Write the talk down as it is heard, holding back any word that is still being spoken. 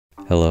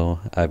Hello,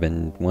 I've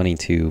been wanting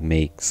to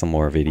make some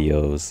more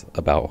videos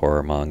about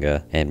horror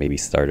manga and maybe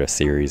start a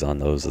series on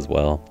those as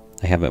well.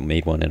 I haven't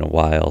made one in a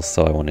while,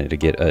 so I wanted to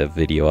get a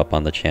video up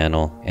on the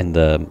channel. And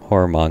the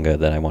horror manga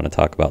that I want to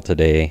talk about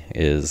today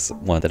is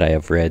one that I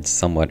have read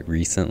somewhat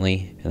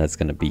recently, and that's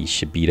going to be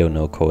Shibito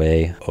no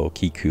Koe o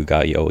Kiku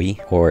ga Yoi,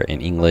 or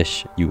in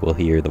English, You Will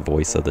Hear the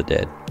Voice of the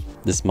Dead.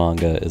 This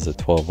manga is a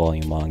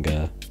 12-volume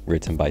manga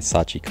written by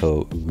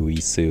Sachiko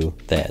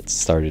Uguisu that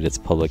started its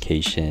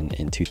publication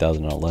in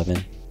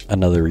 2011.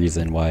 Another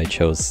reason why I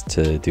chose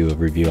to do a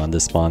review on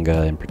this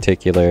manga in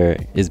particular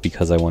is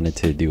because I wanted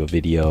to do a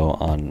video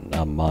on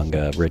a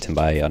manga written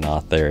by an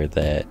author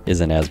that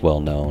isn't as well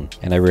known,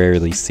 and I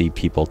rarely see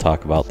people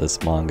talk about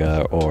this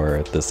manga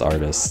or this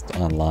artist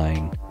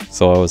online.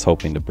 So I was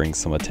hoping to bring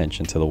some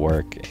attention to the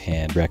work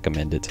and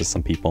recommend it to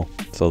some people.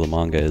 So the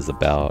manga is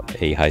about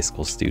a high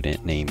school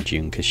student named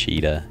Jun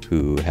Kishida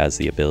who has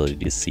the ability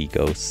to see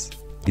ghosts.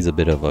 He's a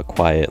bit of a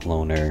quiet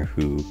loner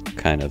who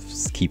kind of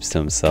keeps to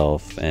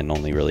himself and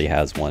only really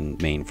has one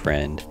main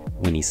friend.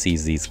 When he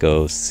sees these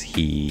ghosts,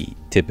 he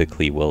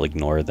typically will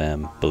ignore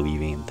them,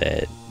 believing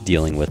that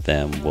dealing with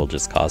them will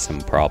just cause him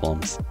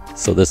problems.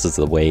 So this is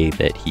the way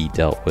that he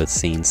dealt with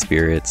seeing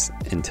spirits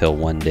until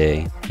one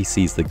day he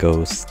sees the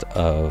ghost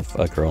of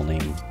a girl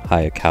named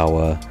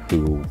Hayakawa,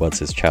 who was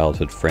his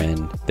childhood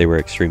friend. They were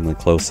extremely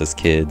close as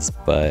kids,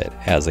 but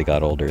as they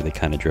got older they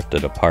kind of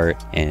drifted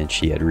apart, and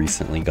she had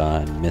recently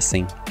gone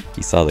missing.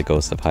 He saw the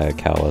ghost of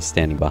Hayakawa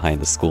standing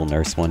behind the school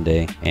nurse one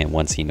day, and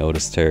once he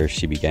noticed her,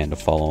 she began to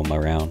follow him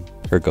around.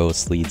 Her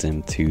ghost leads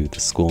him to the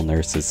school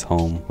nurse's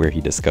home, where he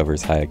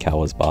discovers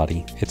Hayakawa's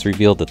body. It's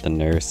revealed that the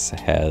nurse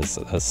has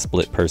a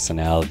split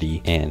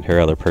personality, and her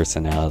other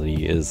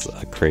personality is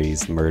a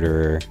crazed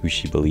murderer who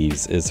she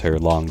believes is her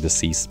long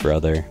deceased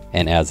brother.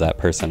 And as that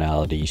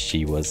personality,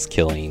 she was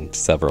killing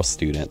several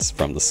students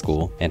from the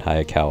school, and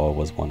Hayakawa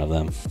was one of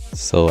them.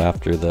 So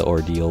after the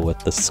ordeal with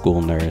the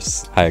school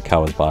nurse,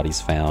 Hayakawa's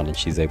body's found and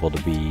she's able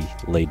to be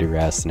laid to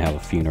rest and have a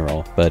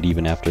funeral. But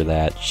even after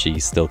that, she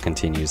still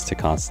continues to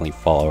constantly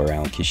follow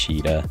around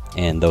Kishida,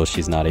 and though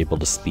she's not able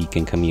to speak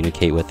and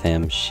communicate with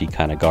him, she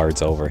kind of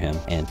guards over him.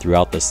 And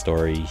throughout the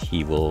story,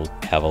 he will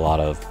have a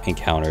lot of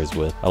encounters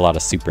with a lot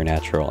of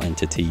supernatural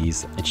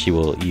entities, and she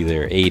will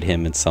either aid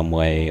him in some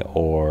way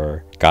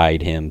or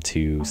guide him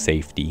to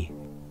safety.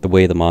 The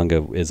way the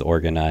manga is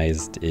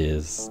organized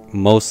is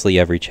mostly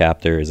every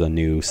chapter is a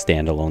new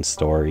standalone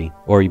story,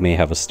 or you may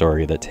have a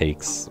story that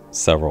takes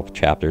several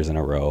chapters in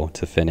a row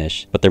to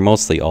finish, but they're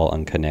mostly all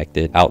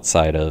unconnected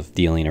outside of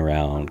dealing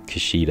around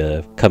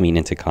Kishida coming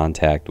into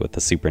contact with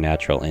a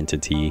supernatural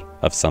entity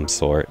of some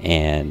sort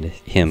and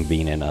him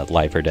being in a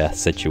life or death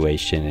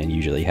situation and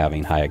usually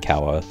having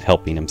Hayakawa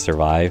helping him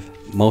survive.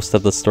 Most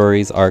of the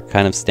stories are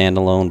kind of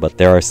standalone, but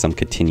there are some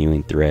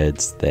continuing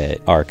threads that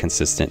are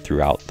consistent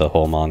throughout the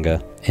whole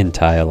manga and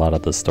tie a lot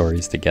of the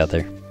stories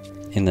together.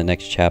 In the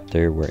next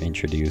chapter, we're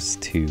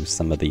introduced to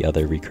some of the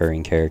other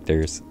recurring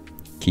characters.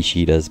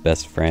 Kishida's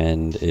best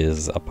friend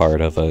is a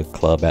part of a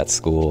club at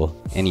school,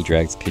 and he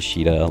drags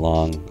Kishida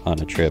along on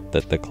a trip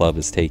that the club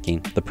is taking.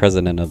 The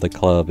president of the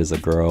club is a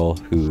girl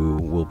who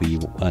will be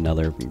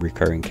another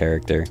recurring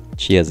character.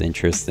 She has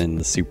interest in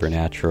the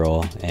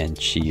supernatural, and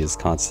she is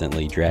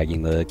constantly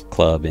dragging the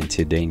club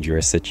into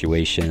dangerous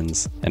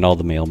situations, and all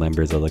the male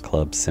members of the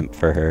club simp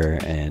for her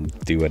and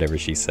do whatever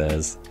she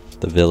says.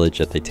 The village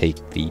that they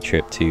take the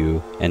trip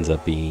to ends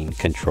up being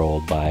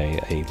controlled by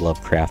a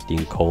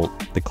Lovecraftian cult.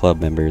 The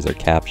club members are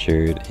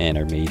captured and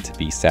are made to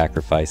be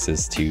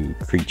sacrifices to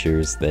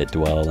creatures that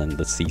dwell in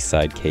the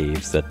seaside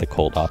caves that the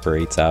cult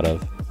operates out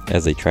of.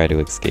 As they try to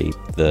escape,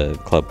 the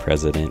club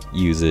president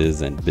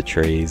uses and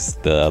betrays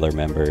the other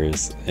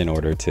members in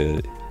order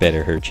to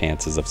better her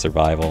chances of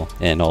survival,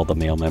 and all the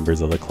male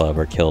members of the club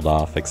are killed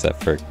off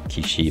except for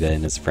Kishida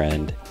and his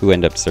friend, who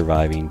end up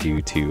surviving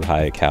due to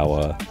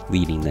Hayakawa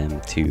leading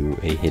them to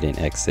a hidden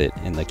exit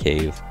in the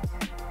cave.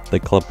 The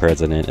club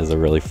president is a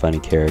really funny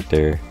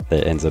character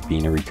that ends up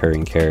being a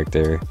recurring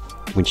character.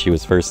 When she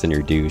was first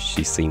introduced,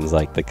 she seems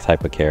like the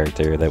type of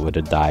character that would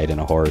have died in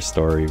a horror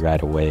story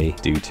right away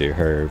due to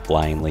her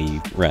blindly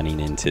running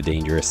into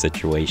dangerous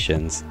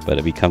situations, but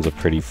it becomes a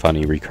pretty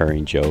funny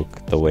recurring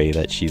joke, the way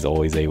that she's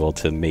always able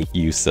to make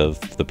use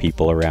of the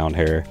people around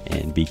her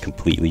and be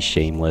completely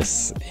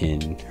shameless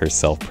in her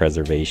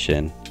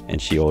self-preservation, and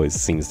she always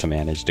seems to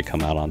manage to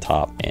come out on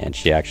top, and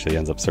she actually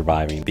ends up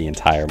surviving the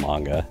entire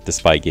manga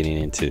despite getting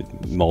into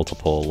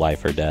multiple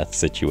life or death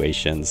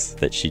situations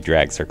that she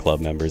drags her club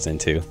members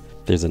into.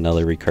 There's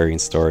another recurring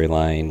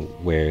storyline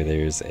where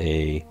there's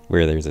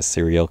a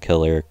serial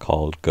killer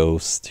called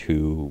Ghost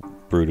who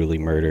brutally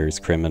murders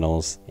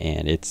criminals,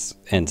 and it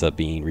ends up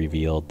being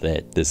revealed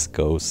that this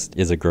ghost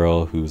is a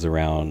girl who's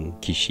around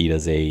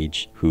Kishida's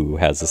age who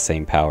has the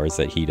same powers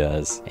that he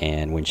does,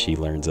 and when she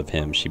learns of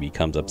him she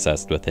becomes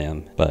obsessed with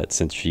him, but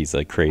since she's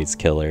a crazed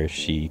killer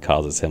she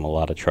causes him a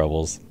lot of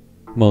troubles.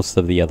 Most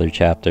of the other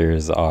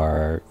chapters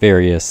are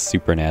various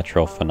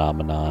supernatural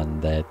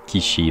phenomenon that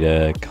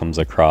Kishida comes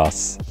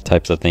across. The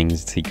types of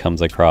things he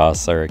comes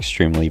across are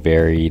extremely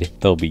varied.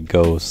 There'll be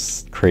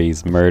ghosts,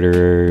 crazed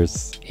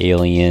murderers,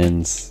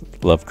 aliens,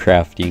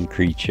 Lovecraftian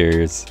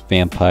creatures,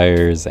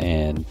 vampires,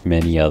 and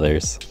many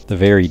others. The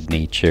varied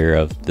nature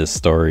of the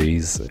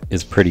stories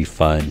is pretty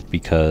fun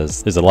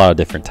because there's a lot of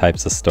different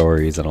types of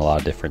stories and a lot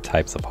of different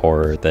types of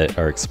horror that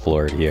are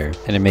explored here.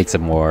 And it makes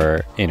it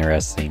more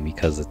interesting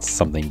because it's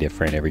something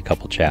different every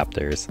couple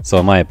chapters. So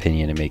in my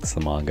opinion, it makes the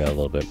manga a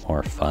little bit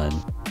more fun.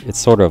 It's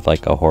sort of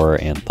like a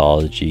horror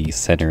anthology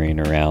centering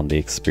around the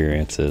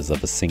experiences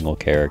of a single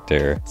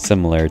character,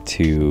 similar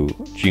to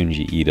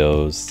Junji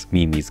Ito's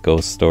Mimi's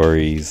Ghost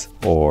Stories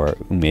or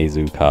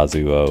Umezu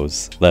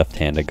Kazuo's Left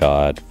Hand of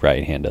God,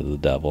 Right Hand of the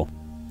Devil.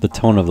 The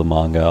tone of the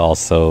manga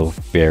also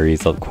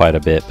varies quite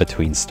a bit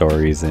between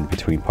stories and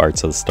between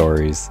parts of the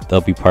stories.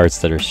 There'll be parts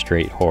that are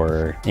straight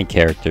horror and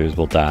characters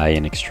will die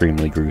in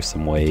extremely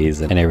gruesome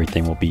ways and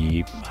everything will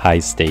be high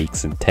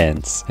stakes and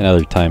tense. And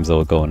other times it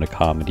will go into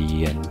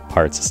comedy and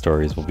parts of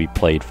stories will be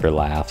played for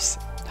laughs.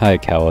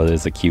 Hayakawa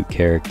is a cute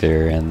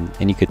character and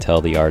you could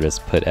tell the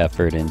artist put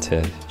effort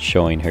into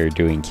showing her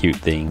doing cute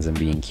things and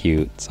being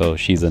cute, so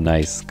she's a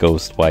nice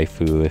ghost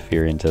waifu if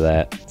you're into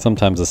that.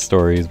 Sometimes the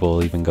stories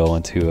will even go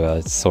into a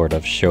sort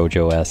of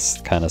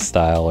shoujo-esque kind of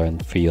style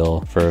and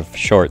feel for a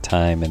short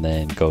time and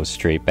then go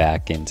straight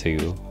back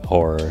into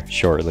horror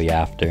shortly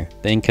after.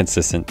 The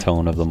inconsistent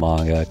tone of the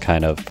manga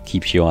kind of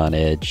keeps you on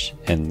edge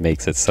and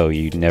makes it so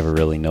you never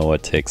really know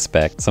what to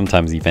expect.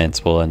 Sometimes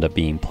events will end up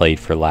being played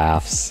for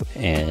laughs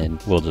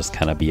and will just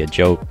kind of be a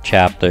joke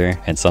chapter,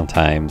 and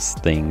sometimes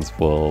things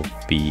will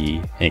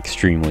be an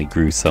extremely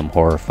gruesome,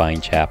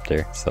 horrifying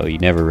chapter, so you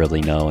never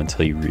really know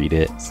until you read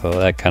it. So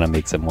that kind of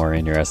makes it more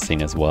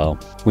interesting as well.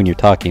 When you're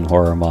talking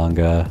horror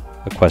manga,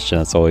 a question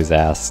that's always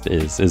asked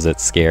is it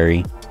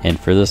scary? And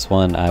for this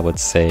one, I would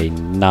say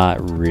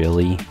not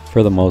really.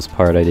 For the most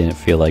part, I didn't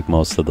feel like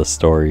most of the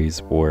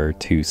stories were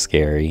too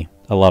scary.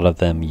 A lot of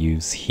them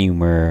use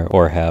humor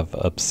or have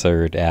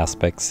absurd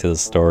aspects to the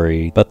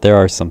story, but there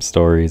are some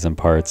stories and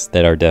parts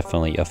that are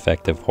definitely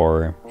effective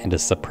horror and a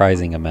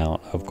surprising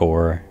amount of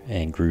gore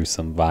and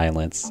gruesome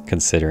violence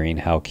considering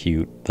how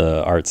cute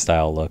the art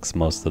style looks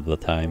most of the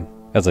time.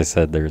 As I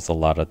said, there's a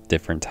lot of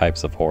different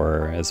types of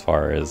horror as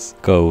far as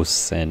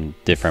ghosts and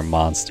different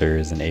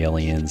monsters and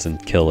aliens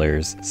and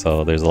killers.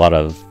 So there's a lot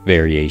of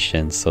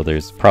variations. So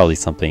there's probably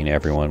something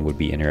everyone would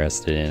be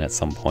interested in at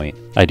some point.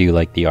 I do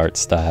like the art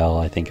style.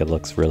 I think it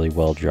looks really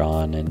well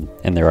drawn and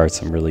there are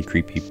some really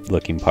creepy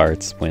looking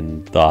parts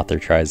when the author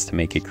tries to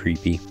make it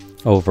creepy.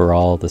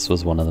 Overall, this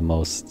was one of the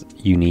most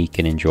unique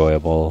and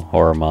enjoyable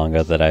horror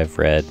manga that I've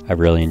read. I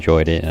really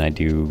enjoyed it and I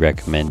do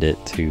recommend it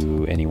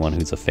to anyone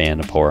who's a fan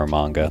of horror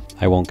manga.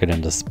 I won't get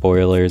into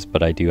spoilers,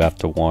 but I do have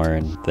to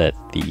warn that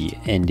the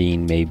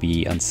ending may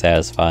be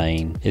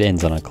unsatisfying. It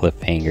ends on a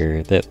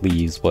cliffhanger that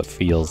leaves what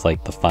feels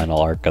like the final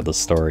arc of the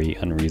story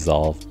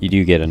unresolved. You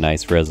do get a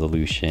nice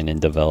resolution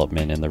and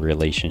development in the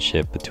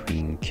relationship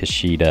between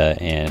Kishida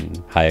and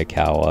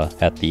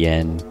Hayakawa at the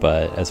end,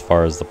 but as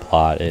far as the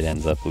plot, it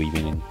ends up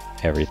leaving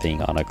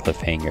everything on a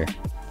cliffhanger.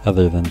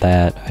 Other than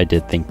that, I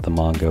did think the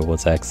manga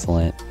was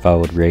excellent. If I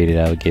would rate it,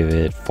 I would give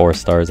it 4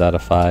 stars out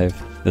of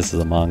 5. This is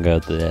a manga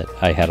that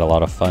I had a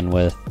lot of fun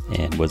with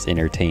and was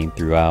entertained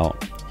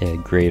throughout. It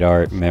had great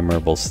art,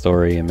 memorable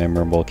story, and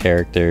memorable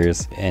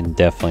characters, and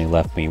definitely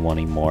left me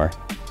wanting more.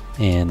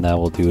 And that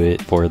will do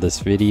it for this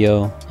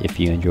video. If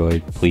you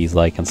enjoyed, please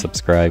like and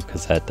subscribe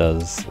because that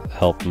does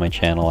help my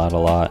channel out a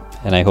lot.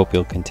 And I hope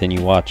you'll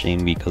continue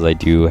watching because I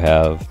do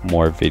have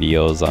more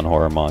videos on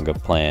horror manga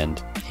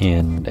planned.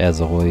 And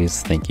as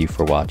always, thank you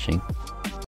for watching.